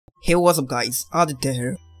Hey, what's up guys, Aditya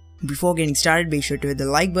here. Before getting started, be sure to hit the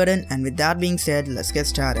like button, and with that being said, let's get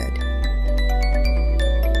started.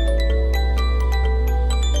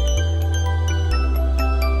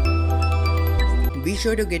 Be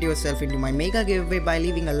sure to get yourself into my mega giveaway by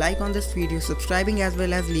leaving a like on this video, subscribing as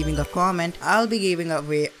well as leaving a comment. I'll be giving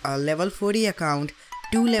away a level 40 account,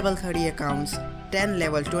 2 level 30 accounts, 10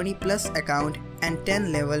 level 20 plus account and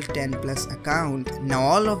 10 level 10 plus account. Now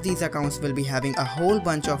all of these accounts will be having a whole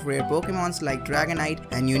bunch of rare Pokemons like Dragonite,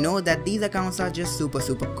 and you know that these accounts are just super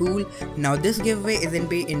cool. Now this giveaway isn't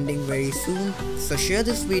be ending very soon, so share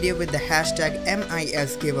this video with the hashtag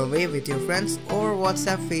MISgiveaway with your friends or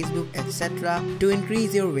WhatsApp, Facebook, etc. to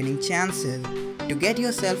increase your winning chances. To get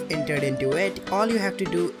yourself entered into it, all you have to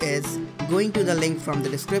do is going to the link from the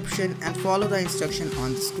description and follow the instruction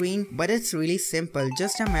on the screen. But it's really simple,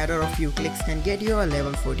 just a matter of few clicks can get you a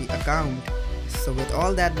level 40 account. So with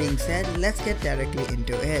all that being said, let's get directly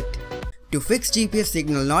into it. To fix GPS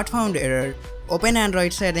signal not found error, open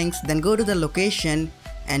Android settings, then go to the location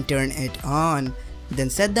and turn it on. Then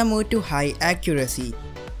set the mode to high accuracy.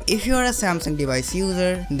 If you are a Samsung device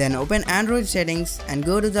user, then open Android settings and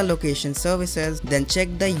go to the location services, then check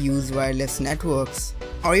the use wireless networks.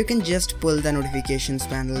 Or you can just pull the notifications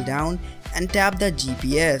panel down and tap the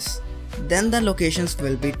GPS. Then the locations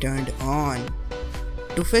will be turned on.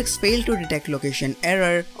 To fix fail to detect location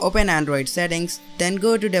error, open Android settings, then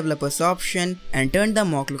go to developers option and turn the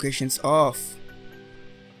mock locations off.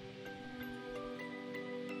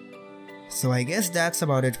 So I guess that's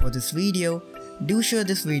about it for this video. Do share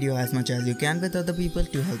this video as much as you can with other people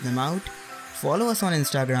to help them out. Follow us on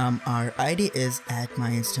Instagram, our ID is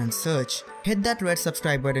 @myinstantsearch. Hit that red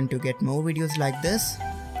subscribe button to get more videos like this.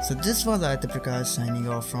 So this was Aditya Prakash signing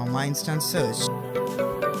off from My Instant Search.